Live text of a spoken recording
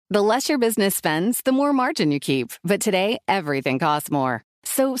The less your business spends, the more margin you keep. But today, everything costs more.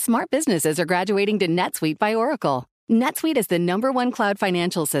 So smart businesses are graduating to NetSuite by Oracle. NetSuite is the #1 cloud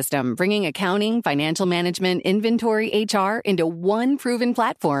financial system, bringing accounting, financial management, inventory, HR into one proven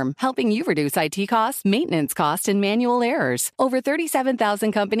platform, helping you reduce IT costs, maintenance costs, and manual errors. Over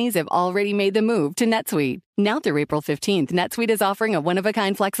 37,000 companies have already made the move to NetSuite. Now through April 15th, NetSuite is offering a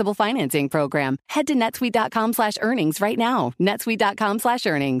one-of-a-kind flexible financing program. Head to netsuite.com/earnings right now.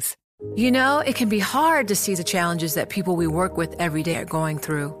 netsuite.com/earnings. You know, it can be hard to see the challenges that people we work with every day are going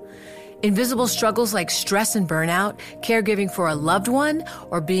through. Invisible struggles like stress and burnout, caregiving for a loved one,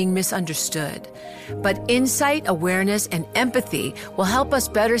 or being misunderstood. But insight, awareness, and empathy will help us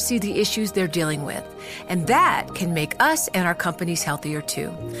better see the issues they're dealing with. And that can make us and our companies healthier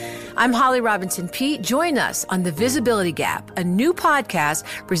too. I'm Holly Robinson Peete. Join us on The Visibility Gap, a new podcast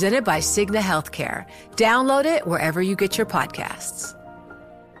presented by Cigna Healthcare. Download it wherever you get your podcasts.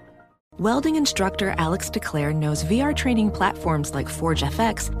 Welding instructor Alex DeClaire knows VR training platforms like Forge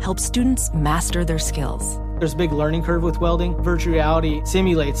FX help students master their skills. There's a big learning curve with welding. Virtual reality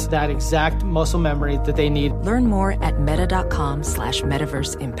simulates that exact muscle memory that they need. Learn more at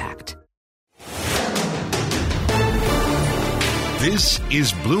meta.com/metaverseimpact. This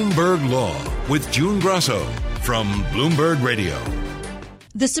is Bloomberg Law with June Grasso from Bloomberg Radio.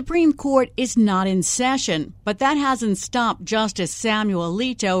 The Supreme Court is not in session, but that hasn't stopped Justice Samuel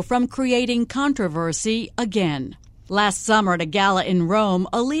Alito from creating controversy again. Last summer at a gala in Rome,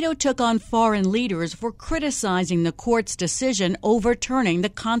 Alito took on foreign leaders for criticizing the court's decision overturning the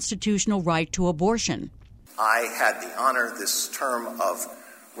constitutional right to abortion. I had the honor this term of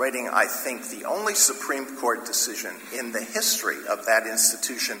writing, I think, the only Supreme Court decision in the history of that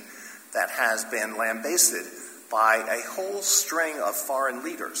institution that has been lambasted by a whole string of foreign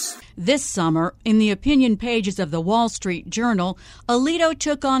leaders. This summer, in the opinion pages of the Wall Street Journal, Alito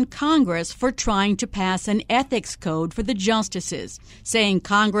took on Congress for trying to pass an ethics code for the justices, saying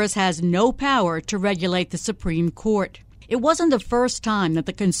Congress has no power to regulate the Supreme Court. It wasn't the first time that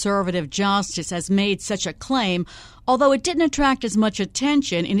the conservative justice has made such a claim, although it didn't attract as much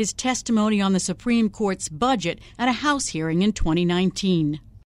attention in his testimony on the Supreme Court's budget at a House hearing in 2019.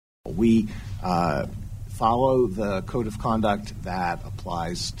 We follow the code of conduct that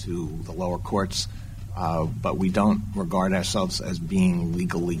applies to the lower courts, but we don't regard ourselves as being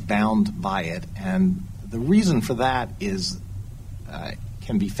legally bound by it. And the reason for that is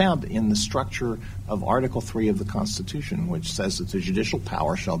can be found in the structure of Article 3 of the Constitution, which says that the judicial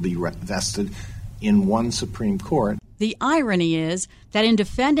power shall be vested in one Supreme Court. The irony is that in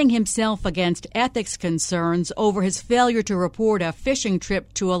defending himself against ethics concerns over his failure to report a fishing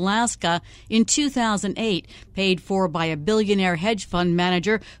trip to Alaska in 2008, paid for by a billionaire hedge fund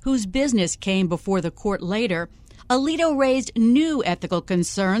manager whose business came before the court later, Alito raised new ethical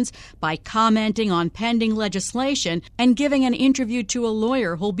concerns by commenting on pending legislation and giving an interview to a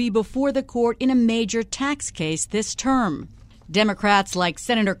lawyer who'll be before the court in a major tax case this term. Democrats like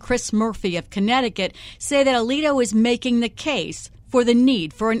Senator Chris Murphy of Connecticut say that Alito is making the case for the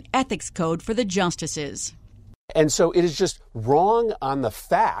need for an ethics code for the justices. And so it is just wrong on the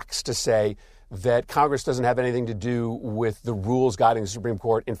facts to say that Congress doesn't have anything to do with the rules guiding the Supreme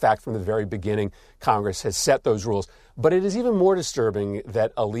Court. In fact, from the very beginning, Congress has set those rules. But it is even more disturbing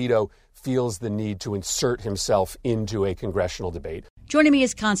that Alito feels the need to insert himself into a congressional debate. Joining me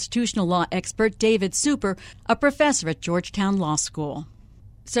is constitutional law expert David Super, a professor at Georgetown Law School.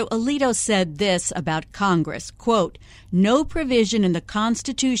 So Alito said this about Congress, quote, "No provision in the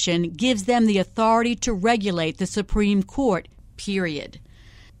Constitution gives them the authority to regulate the Supreme Court, period."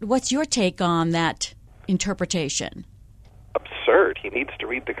 What's your take on that interpretation? Absurd. He needs to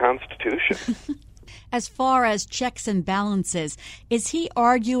read the Constitution. As far as checks and balances, is he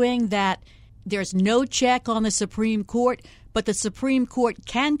arguing that there's no check on the Supreme Court, but the Supreme Court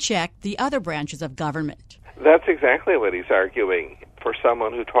can check the other branches of government? That's exactly what he's arguing. For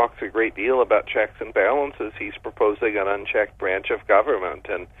someone who talks a great deal about checks and balances, he's proposing an unchecked branch of government.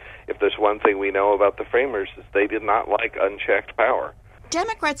 And if there's one thing we know about the framers, is they did not like unchecked power.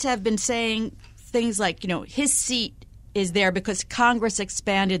 Democrats have been saying things like, his seat is there because Congress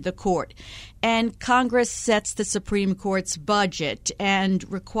expanded the court, and Congress sets the Supreme Court's budget and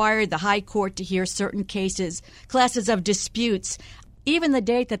required the High Court to hear certain classes of disputes. Even the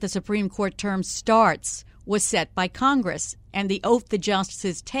date that the Supreme Court term starts was set by Congress, and the oath the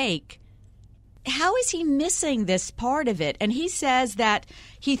justices take. How is he missing this part of it? And he says that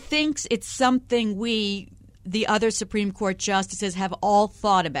he thinks it's something the other Supreme Court justices, have all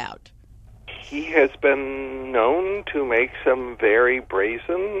thought about. He has been known to make some very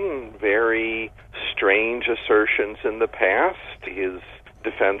brazen, very strange assertions in the past. His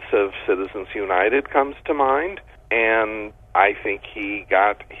defense of Citizens United comes to mind, and I think he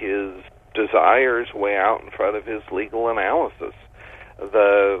got his desires way out in front of his legal analysis.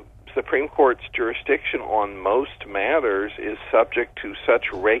 The Supreme Court's jurisdiction on most matters is subject to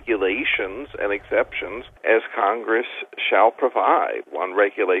such regulations and exceptions as Congress shall provide. One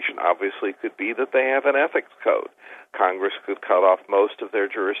regulation obviously could be that they have an ethics code. Congress could cut off most of their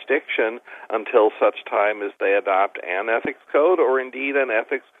jurisdiction until such time as they adopt an ethics code or indeed an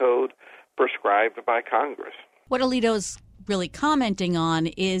ethics code prescribed by Congress. What Alito's really commenting on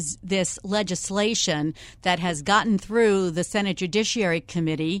is this legislation that has gotten through the Senate Judiciary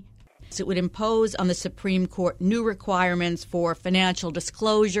Committee. It would impose on the Supreme Court new requirements for financial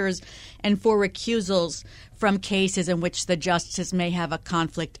disclosures and for recusals from cases in which the justices may have a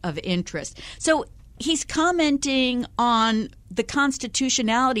conflict of interest. So he's commenting on the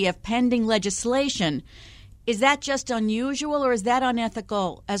constitutionality of pending legislation. Is that just unusual, or is that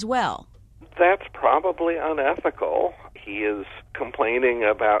unethical as well? That's probably unethical. He is complaining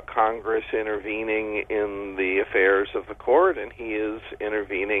about Congress intervening in the affairs of the court, and he is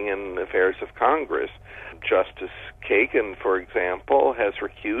intervening in the affairs of Congress. Justice Kagan, for example, has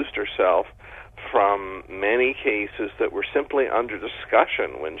recused herself from many cases that were simply under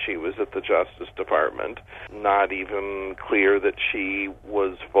discussion when she was at the Justice Department. Not even clear that she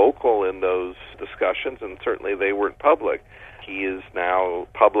was vocal in those discussions, and certainly they weren't public. He is now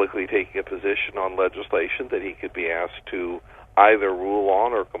publicly taking a position on legislation that he could be asked to either rule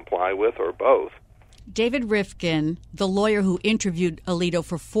on or comply with, or both. David Rifkin, the lawyer who interviewed Alito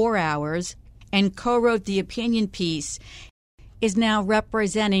for 4 hours and co-wrote the opinion piece, is now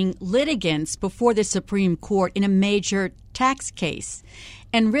representing litigants before the Supreme Court in a major tax case.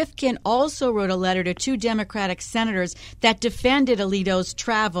 And Rifkin also wrote a letter to 2 Democratic senators that defended Alito's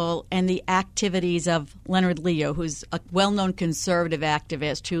travel and the activities of Leonard Leo, who's a well-known conservative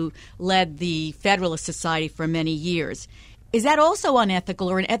activist who led the Federalist Society for many years. Is that also unethical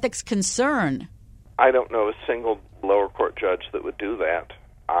or an ethics concern? I don't know a single lower court judge that would do that.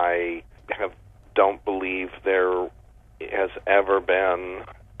 I don't believe there has ever been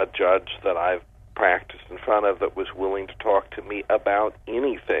a judge that I've practiced in front of that was willing to talk to me about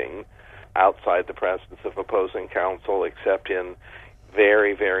anything outside the presence of opposing counsel, except in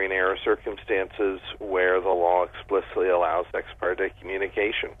very, very narrow circumstances where the law explicitly allows ex parte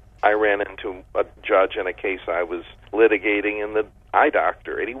communication. I ran into a judge in a case I was litigating in the eye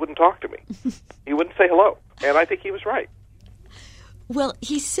doctor, and he wouldn't talk to me. He wouldn't say hello, and I think he was right. Well,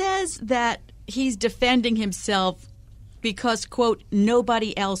 he says that he's defending himself because, quote,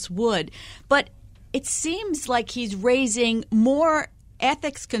 nobody else would. But it seems like he's raising more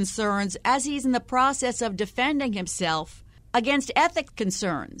ethics concerns as he's in the process of defending himself against ethics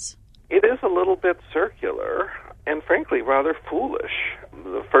concerns. It is a little bit circular and, frankly, rather foolish.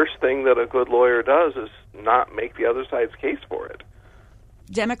 The first thing that a good lawyer does is not make the other side's case for it.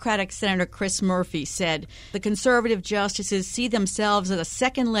 Democratic Senator Chris Murphy said the conservative justices see themselves as a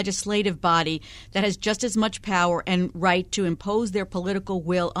second legislative body that has just as much power and right to impose their political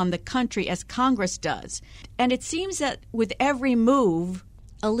will on the country as Congress does. And it seems that with every move,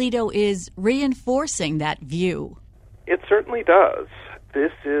 Alito is reinforcing that view. It certainly does.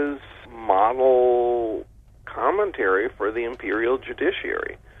 This is model commentary for the imperial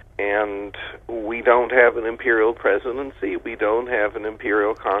judiciary. And we don't have an imperial presidency, we don't have an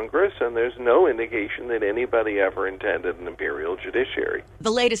imperial Congress, and there's no indication that anybody ever intended an imperial judiciary.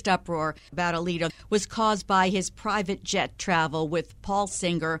 The latest uproar about Alito was caused by his private jet travel with Paul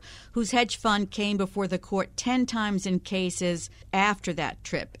Singer, whose hedge fund came before the court 10 times in cases after that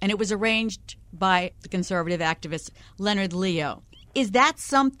trip. And it was arranged by the conservative activist Leonard Leo. Is that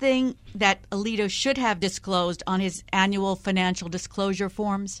something that Alito should have disclosed on his annual financial disclosure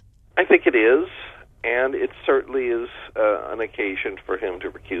forms? I think it is, and it certainly is an occasion for him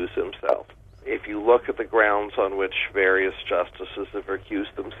to recuse himself. If you look at the grounds on which various justices have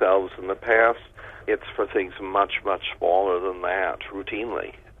recused themselves in the past, it's for things much, much smaller than that,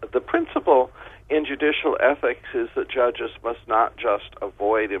 routinely. The principle in judicial ethics is that judges must not just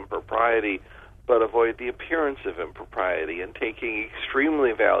avoid impropriety, but avoid the appearance of impropriety, and taking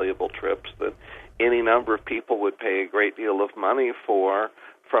extremely valuable trips that any number of people would pay a great deal of money for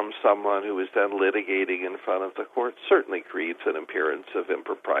from someone who is then litigating in front of the court certainly creates an appearance of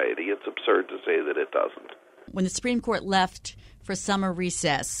impropriety. It's absurd to say that it doesn't. When the Supreme Court left for summer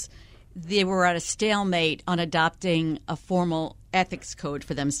recess, they were at a stalemate on adopting a formal ethics code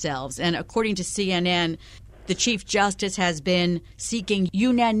for themselves. And according to CNN, the Chief Justice has been seeking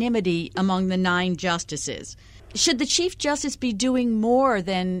unanimity among the 9 justices. Should the Chief Justice be doing more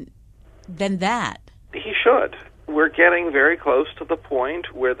than that? He should. we're getting very close to the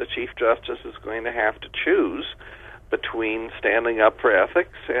point where the Chief Justice is going to have to choose between standing up for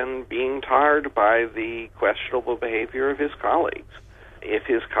ethics and being tarred by the questionable behavior of his colleagues. If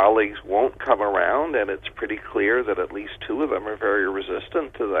his colleagues won't come around, and it's pretty clear that at least two of them are very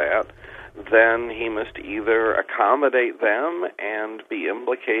resistant to that, then he must either accommodate them and be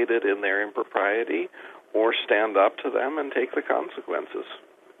implicated in their impropriety or stand up to them and take the consequences.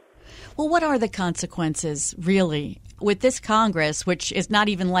 Well, what are the consequences, really? With this Congress, which is not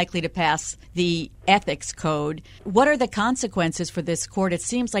even likely to pass the ethics code, what are the consequences for this court? It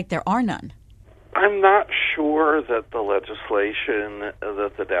seems like there are none. I'm not sure that the legislation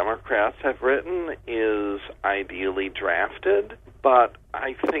that the Democrats have written is ideally drafted, but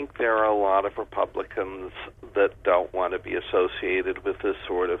I think there are a lot of Republicans that don't want to be associated with this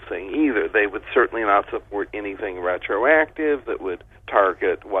sort of thing either. They would certainly not support anything retroactive that would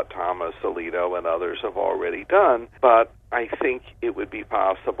target what Thomas, Alito, and others have already done, but I think it would be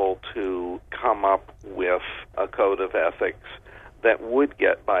possible to come up with a code of ethics that would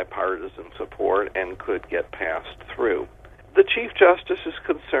get bipartisan support and could get passed through. The Chief Justice is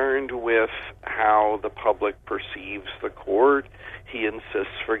concerned with how the public perceives the court. He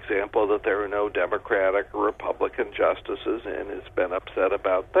insists, for example, that there are no Democratic or Republican justices and has been upset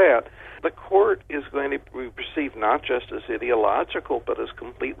about that. The court is going to be perceived not just as ideological, but as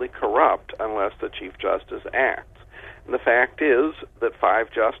completely corrupt unless the Chief Justice acts. And the fact is that 5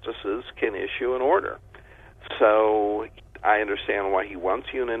 justices can issue an order. So I understand why he wants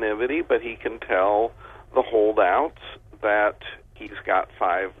unanimity, but he can tell the holdouts that he's got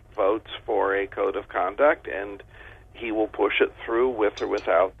 5 votes for a code of conduct, and he will push it through with or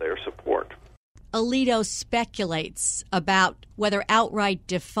without their support. Alito speculates about whether outright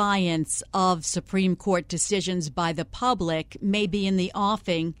defiance of Supreme Court decisions by the public may be in the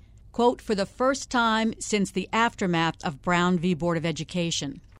offing, quote, for the first time since the aftermath of Brown v. Board of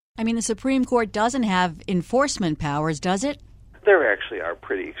Education. I mean, the Supreme Court doesn't have enforcement powers, does it? There actually are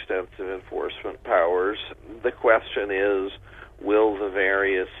pretty extensive enforcement powers. The question is, will the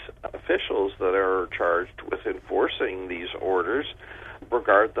various officials that are charged with enforcing these orders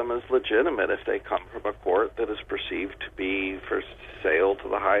regard them as legitimate if they come from a court that is perceived to be for sale to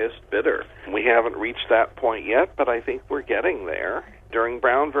the highest bidder? We haven't reached that point yet, but I think we're getting there. During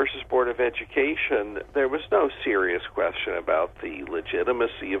Brown versus Board of Education, there was no serious question about the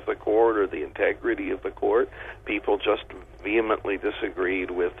legitimacy of the court or the integrity of the court. People just vehemently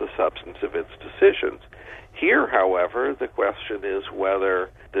disagreed with the substance of its decisions. Here, however, the question is whether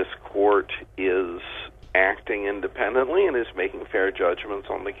this court is acting independently and is making fair judgments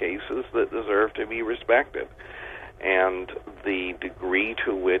on the cases that deserve to be respected. And the degree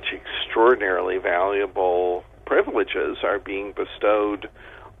to which extraordinarily valuable privileges are being bestowed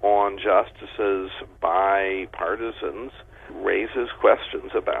on justices by partisans raises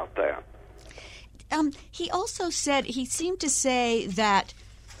questions about that. He also said, he seemed to say that,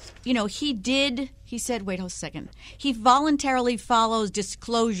 he voluntarily follows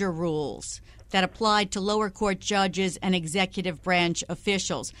disclosure rules that applied to lower court judges and executive branch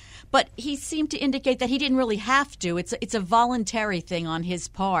officials. But he seemed to indicate that he didn't really have to. It's a voluntary thing on his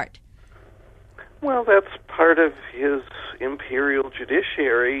part. Well, that's part of his imperial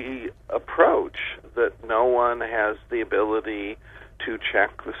judiciary approach, that no one has the ability to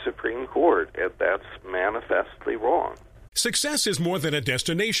check the Supreme Court, and that's manifestly wrong. Success is more than a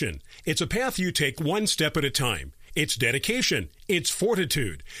destination. It's a path you take one step at a time. It's dedication, it's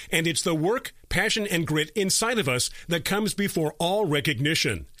fortitude, and it's the work, passion, and grit inside of us that comes before all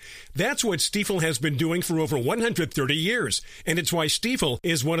recognition. That's what Stifel has been doing for over 130 years, and it's why Stifel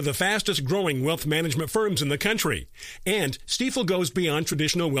is one of the fastest growing wealth management firms in the country. And Stifel goes beyond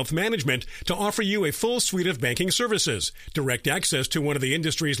traditional wealth management to offer you a full suite of banking services, direct access to one of the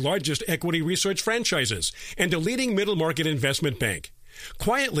industry's largest equity research franchises, and a leading middle market investment bank.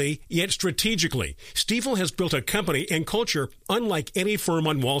 Quietly, yet strategically, Stifel has built a company and culture unlike any firm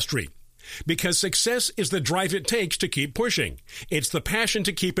on Wall Street. Because success is the drive it takes to keep pushing. It's the passion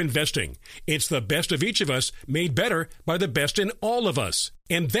to keep investing. It's the best of each of us made better by the best in all of us.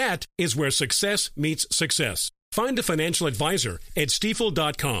 And that is where success meets success. Find a financial advisor at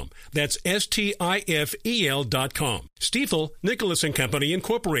Stifel.com. That's Stifel.com. Stifel, Nicholas & Company,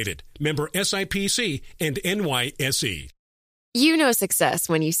 Incorporated. Member SIPC and NYSE. You know success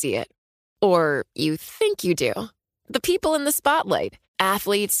when you see it. Or you think you do. The people in the spotlight.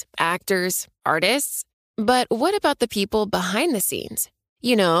 Athletes, actors, artists. But what about the people behind the scenes?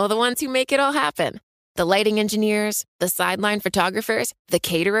 You know, the ones who make it all happen. The lighting engineers, the sideline photographers, the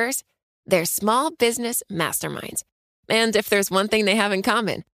caterers. They're small business masterminds. And if there's one thing they have in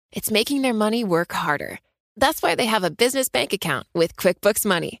common, it's making their money work harder. That's why they have a business bank account with QuickBooks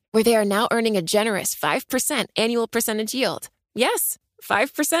Money, where they are now earning a generous 5% annual percentage yield. Yes,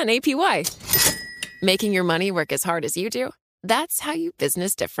 5% APY. Making your money work as hard as you do? That's how you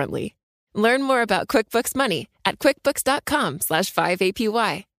business differently. Learn more about QuickBooks Money at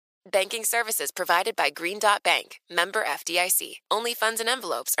quickbooks.com/5APY. Banking services provided by Green Dot Bank, member FDIC. Only funds and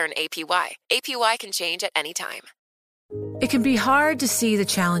envelopes earn APY. APY can change at any time. It can be hard to see the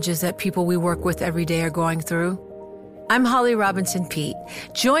challenges that people we work with every day are going through. I'm Holly Robinson Peete.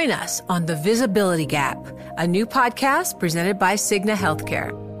 Join us on The Visibility Gap, a new podcast presented by Cigna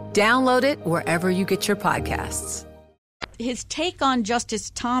Healthcare. Download it wherever you get your podcasts. His take on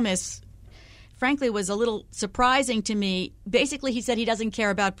Justice Thomas, frankly, was a little surprising to me. Basically, he said he doesn't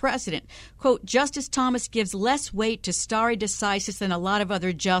care about precedent. Quote, Justice Thomas gives less weight to stare decisis than a lot of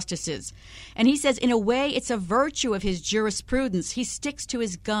other justices. And he says, in a way, it's a virtue of his jurisprudence. He sticks to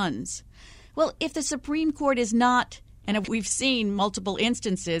his guns. Well, if the Supreme Court is not, and we've seen multiple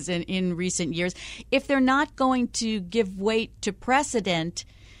instances in recent years, if they're not going to give weight to precedent,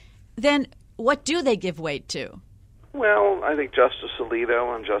 then what do they give weight to? Well, I think Justice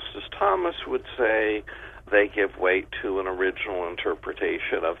Alito and Justice Thomas would say they give weight to an original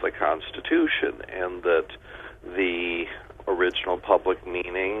interpretation of the Constitution, and that the original public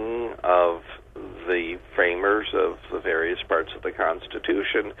meaning of the framers of the various parts of the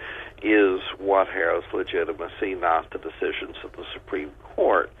Constitution is what has legitimacy, not the decisions of the Supreme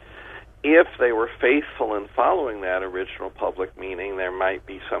Court. If they were faithful in following that original public meaning, there might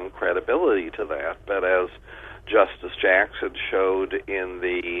be some credibility to that, but as Justice Jackson showed in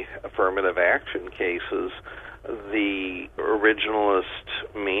the affirmative action cases, the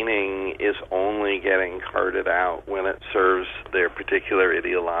originalist meaning is only getting carted out when it serves their particular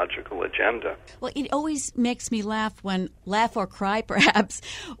ideological agenda. Well, it always makes me laugh or cry perhaps,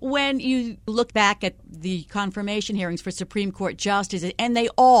 when you look back at the confirmation hearings for Supreme Court justices, and they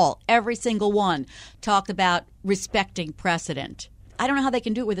all, every single one, talk about respecting precedent. I don't know how they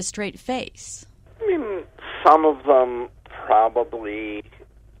can do it with a straight face. I mean, some of them probably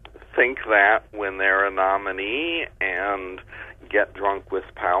think that when they're a nominee and get drunk with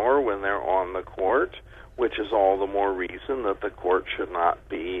power when they're on the court, which is all the more reason that the court should not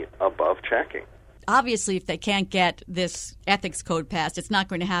be above checking. Obviously, if they can't get this ethics code passed, it's not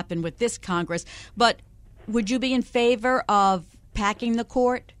going to happen with this Congress. But would you be in favor of packing the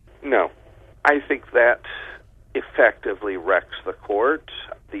court? No. I think that effectively wrecks the court.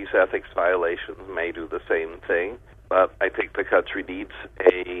 These ethics violations may do the same thing, but I think the country needs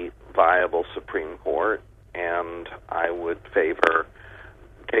a viable Supreme Court, and I would favor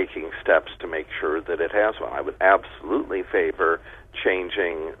taking steps to make sure that it has one. I would absolutely favor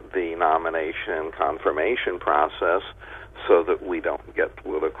changing the nomination and confirmation process so that we don't get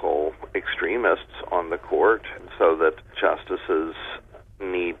political extremists on the court, so that justices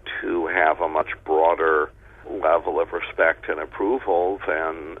need to have a much broader level of respect and approval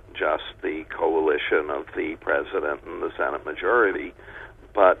than just the coalition of the president and the Senate majority.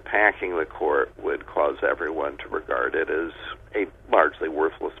 But packing the court would cause everyone to regard it as a largely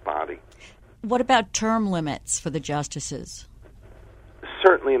worthless body. What about term limits for the justices?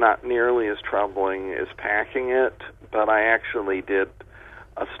 Certainly not nearly as troubling as packing it, but I actually did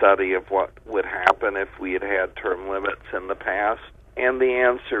a study of what would happen if we had had term limits in the past, and the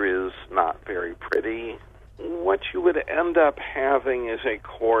answer is not very pretty. What you would end up having is a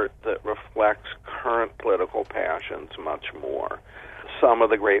court that reflects current political passions much more. Some of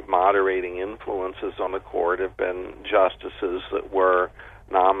the great moderating influences on the court have been justices that were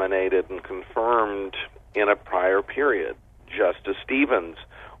nominated and confirmed in a prior period. Justice Stevens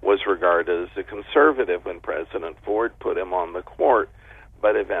was regarded as a conservative when President Ford put him on the court,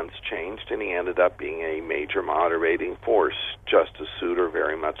 but events changed and he ended up being a major moderating force. Justice Souter,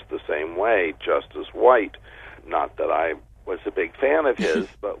 very much the same way. Justice White, not that I was a big fan of his,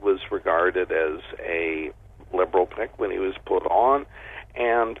 but was regarded as a liberal pick when he was put on,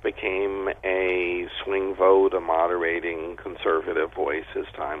 and became a swing vote, a moderating conservative voice as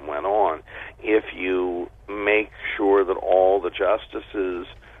time went on. If you make sure that all the justices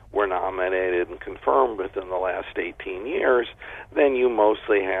were nominated and confirmed within the last 18 years, then you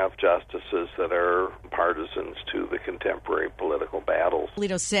mostly have justices that are partisans to the contemporary political battles.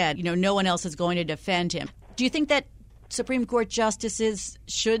 Alito said, no one else is going to defend him. Do you think that Supreme Court justices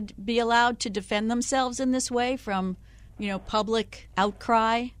should be allowed to defend themselves in this way from public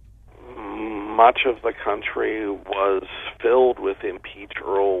outcry? Much of the country was filled with impeach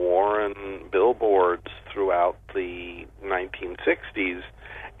Earl Warren billboards throughout the 1960s,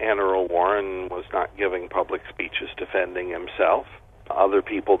 and Earl Warren was not giving public speeches defending himself. Other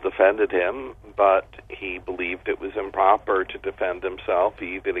people defended him, but he believed it was improper to defend himself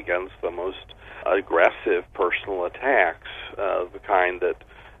even against the most aggressive personal attacks, the kind that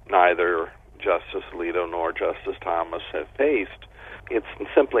neither Justice Alito nor Justice Thomas have faced. It's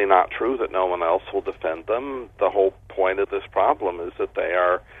simply not true that no one else will defend them. The whole point of this problem is that they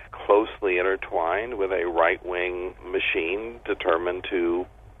are closely intertwined with a right-wing machine determined to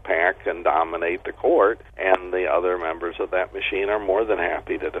pack and dominate the court, and the other members of that machine are more than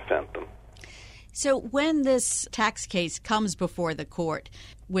happy to defend them. So when this tax case comes before the court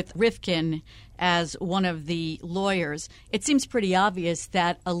with Rifkin as one of the lawyers, it seems pretty obvious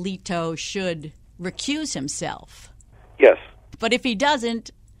that Alito should recuse himself. Yes. But if he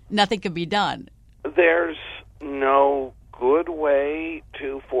doesn't, nothing can be done. There's no good way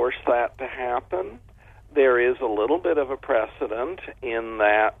to force that to happen. There is a little bit of a precedent in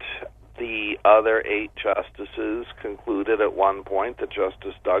that the other 8 justices concluded at one point that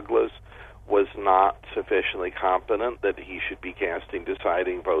Justice Douglas was not sufficiently competent, that he should be casting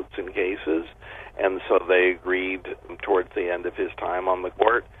deciding votes in cases, and so they agreed towards the end of his time on the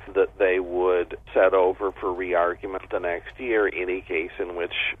court that they would set over for re-argument the next year any case in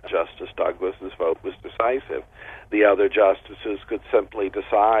which Justice Douglas's vote was decisive. The other justices could simply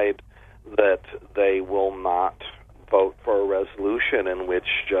decide that they will not vote for a resolution in which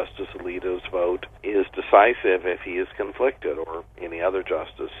Justice Alito's vote is decisive if he is conflicted, or any other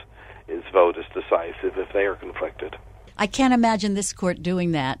justice his vote is decisive if they are conflicted. I can't imagine this court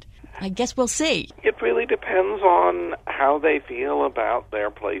doing that. I guess we'll see. It really depends on how they feel about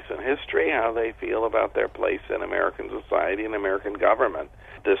their place in history, how they feel about their place in American society and American government.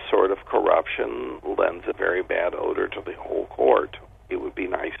 This sort of corruption lends a very bad odor to the whole court. It would be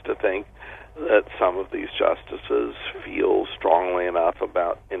nice to think that some of these justices feel strongly enough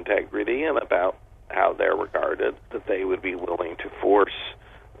about integrity and about how they're regarded that they would be willing to force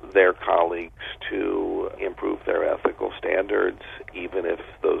their colleagues to improve their ethical standards, even if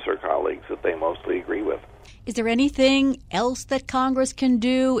those are colleagues that they mostly agree with. Is there anything else that Congress can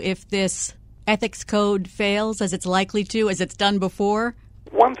do if this ethics code fails, as it's likely to, as it's done before?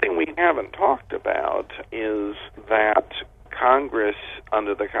 One thing we haven't talked about is that Congress,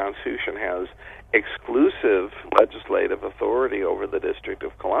 under the Constitution, has exclusive legislative authority over the District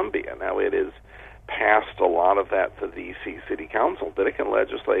of Columbia. Now, it is passed a lot of that to the D.C. City Council, but it can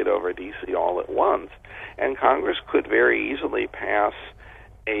legislate over D.C. all at once. And Congress could very easily pass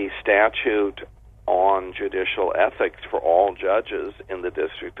a statute on judicial ethics for all judges in the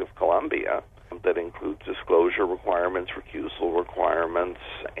District of Columbia that includes disclosure requirements, recusal requirements,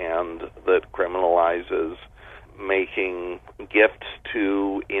 and that criminalizes making gifts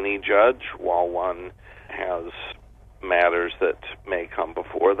to any judge while one has matters that may come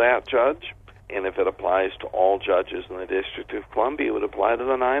before that judge. And if it applies to all judges in the District of Columbia, it would apply to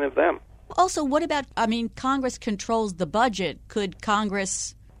the 9 of them. Also, what about, Congress controls the budget. Could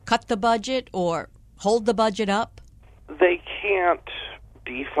Congress cut the budget or hold the budget up? They can't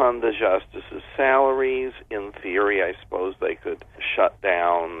defund the justices' salaries. In theory, I suppose they could shut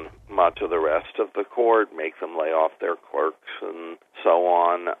down much of the rest of the court, make them lay off their clerks and so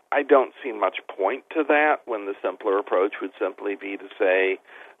on. I don't see much point to that when the simpler approach would simply be to say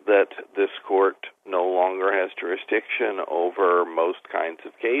that this court no longer has jurisdiction over most kinds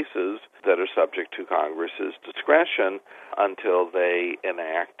of cases that are subject to Congress's discretion until they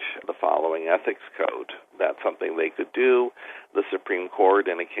enact the following ethics code. That's something they could do. The Supreme Court,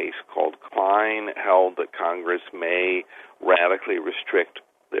 in a case called Klein, held that Congress may radically restrict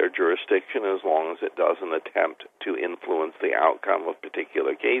their jurisdiction as long as it doesn't attempt to influence the outcome of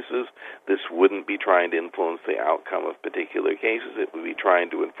particular cases. This wouldn't be trying to influence the outcome of particular cases. It would be trying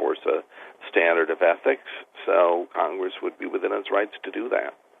to enforce a standard of ethics. So Congress would be within its rights to do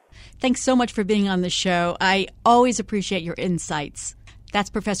that. Thanks so much for being on the show. I always appreciate your insights. That's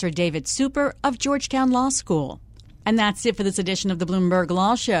Professor David Super of Georgetown Law School. And that's it for this edition of the Bloomberg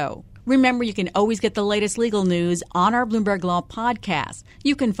Law Show. Remember, you can always get the latest legal news on our Bloomberg Law podcast.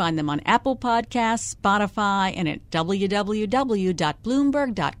 You can find them on Apple Podcasts, Spotify, and at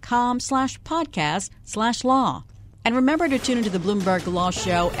www.bloomberg.com/podcast/law. And remember to tune into the Bloomberg Law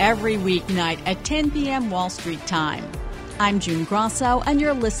Show every weeknight at 10 p.m. Wall Street time. I'm June Grosso, and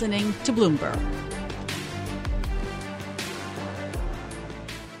you're listening to Bloomberg.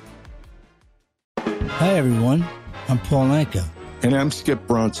 Hi, everyone. I'm Paul Anka. And I'm Skip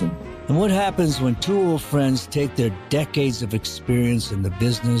Bronson. And what happens when two old friends take their decades of experience in the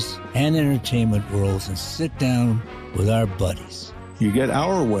business and entertainment worlds and sit down with our buddies? You get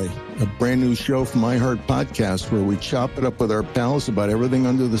Our Way, a brand new show from iHeart Podcast where we chop it up with our pals about everything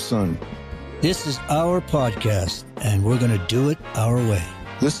under the sun. This is our podcast, and we're going to do it our way.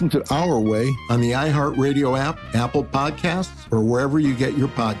 Listen to Our Way on the iHeartRadio app, Apple Podcasts, or wherever you get your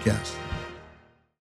podcasts.